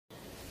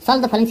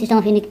Solve the following system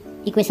of unique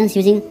equations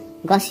using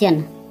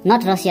Gaussian,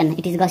 not Russian,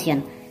 it is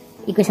Gaussian.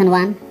 Equation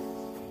 1,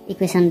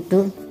 equation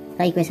 2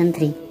 र equation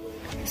 3.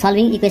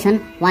 Solving equation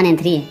 1 and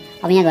 3.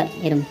 अब यहाँ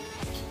हेरौँ.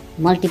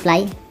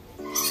 Multiply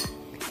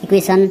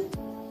equation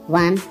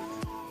 1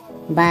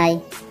 by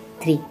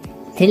 3.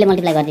 3 ले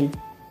multiply गर्दिन.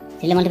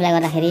 3 ले multiply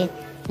गर्दाखेरि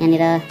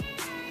यहाँनिर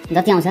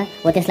जति आउँछ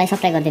हो त्यसलाई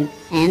subtract गर्दिन.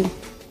 And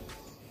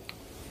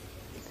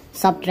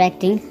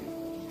subtracting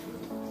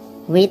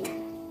with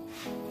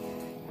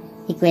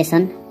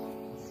equation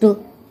 2.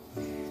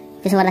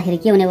 त्यसो गर्दाखेरि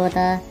के हुने भयो त?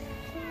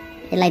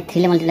 यसलाई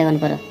 3 ले multiply गर्नु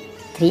पर्यो.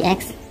 3x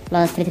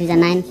plus 3 3 is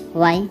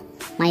 9y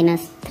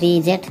minus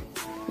 3z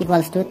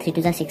equals to 3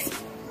 2 is 6.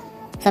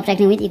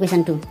 Subtracting with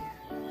equation 2.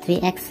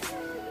 3x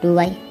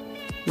 2y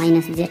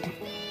minus z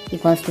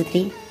equals to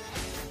 3.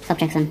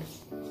 Subtraction.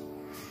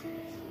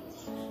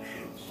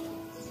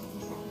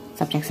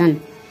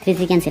 3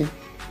 3 cancel.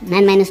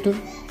 9 minus 2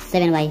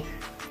 7y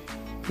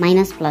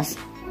minus plus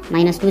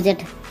minus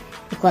 2z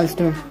equals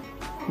to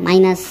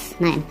minus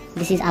 9.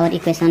 This is our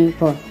equation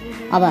 4.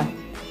 अब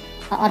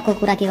अर्को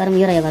कुरा के गरौँ,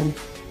 यो र यो गरौँ.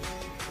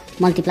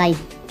 Multiply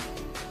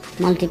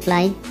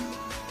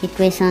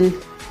equation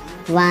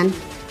 1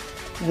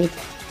 with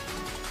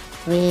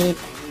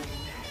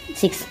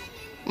 6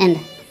 and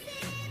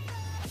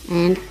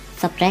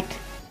subtract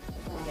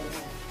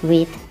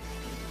with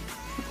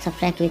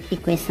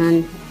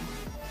equation.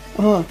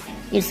 Oh,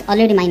 it's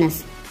already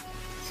minus,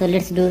 so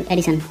let's do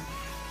addition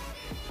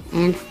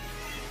and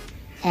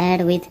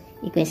add with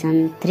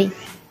equation 3.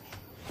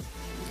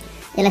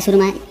 यसलाई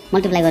सुरुमा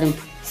multiply गरौँ.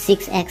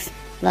 6x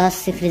plus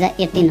 6 3 is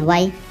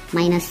 18y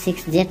minus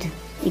 6z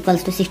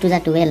equals to 6 2 is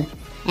 12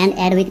 and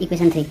add with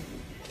equation 3.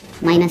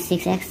 Minus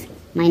 6x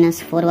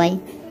minus 4y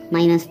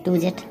minus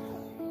 2z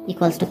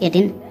equals to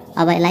 18.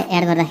 अब यसलाई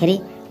add गर्दाखेरि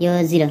यो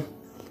 0,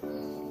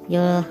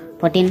 यो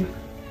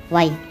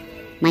 14y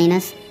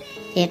minus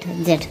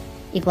 8z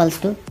equals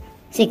to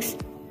 6.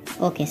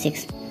 Okay,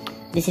 6.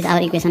 This is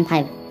our equation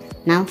 5.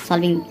 Now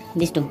solving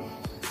these two,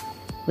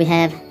 we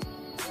have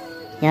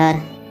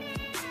here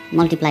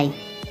multiply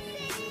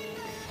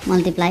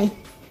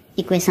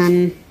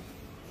equation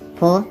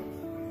 4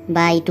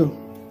 by 2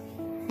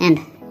 and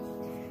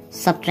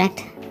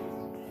subtract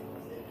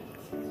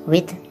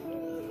with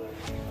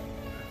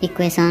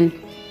equation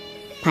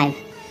 5.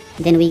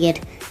 Then we get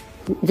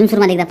जुन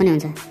सुरुमा लेख्दा पनि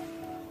हुन्छ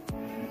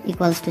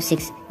equals to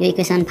 6. यो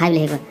equation 5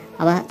 लेखेको.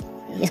 अब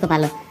यसको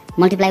पालो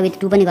multiply with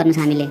 2 पनि गर्नु छ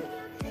हामीले.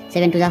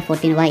 7 2 is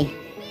 14y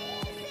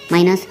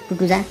minus 2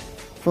 2 is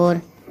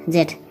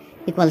 4z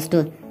equals to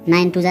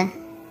 9 2 is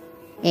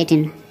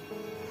 18.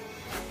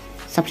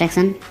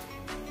 Subtraction,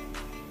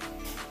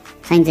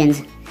 sign change.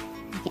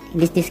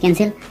 This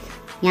cancel.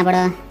 यहाँबाट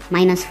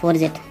minus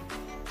 4z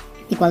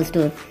equals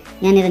to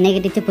यहाँनिर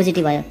नेगेटिभ चाहिँ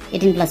पोजिटिभ भयो.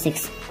 18 plus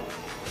 6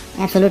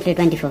 absolutely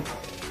 24.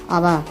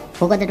 अब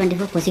 4 कता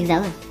 24, 4 6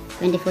 हो.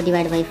 24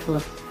 divided by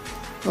 4.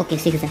 Okay,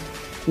 6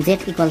 z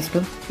equals to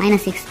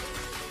minus 6.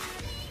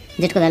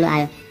 z को भ्यालु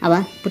आयो.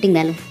 अब putting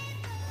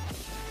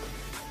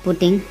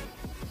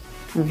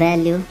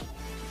value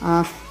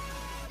of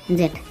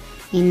z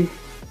in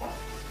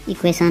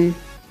equation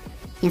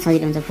यहाँ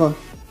सजिलो हुन्छ 4.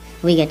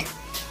 We get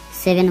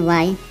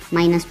 7y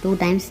minus 2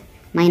 times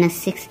minus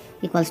 6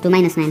 equals to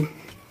minus 9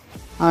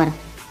 or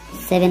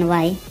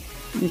 7y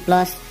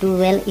plus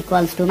 12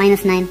 equals to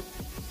minus 9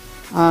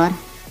 or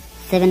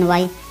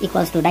 7y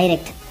equals to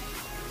direct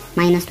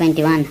minus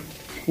 21.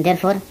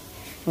 Therefore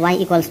y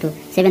equals to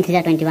 7 3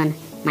 is 21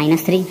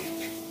 minus 3.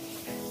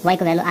 y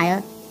को value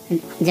आयो,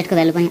 z को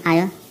value पनि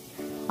आयो.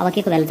 अब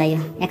के को value चाहियो?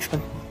 x को.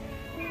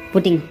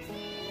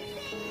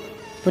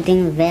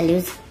 putting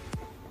value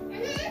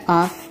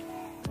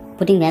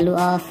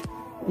of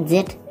z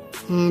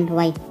and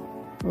y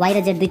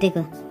र z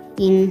दुईटैको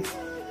in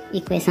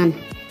equation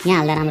यहाँ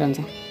हाल्दा राम्रो हुन्छ.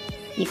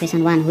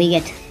 equation 1 we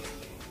get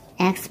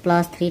x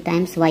plus 3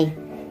 times y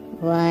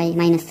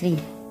minus 3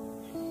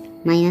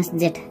 minus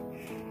z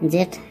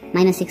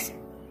minus 6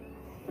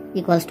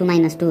 equals to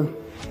minus 2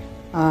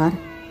 or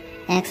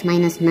x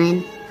minus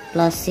 9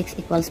 plus 6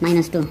 equals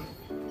minus 2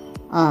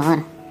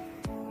 or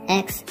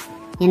x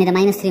यहाँनिर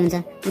minus 3 हुन्छ,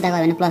 उता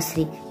गयो भने plus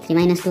 3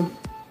 minus 2.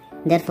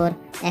 therefore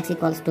x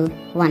equals to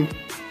 1.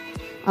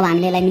 अब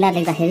हामीले यसलाई मिलाएर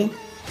लेख्दाखेरि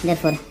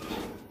therefore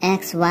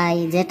x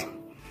y z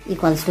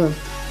equals to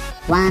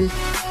 1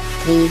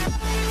 3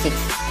 6.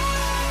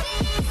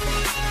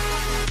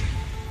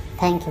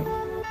 Thank you.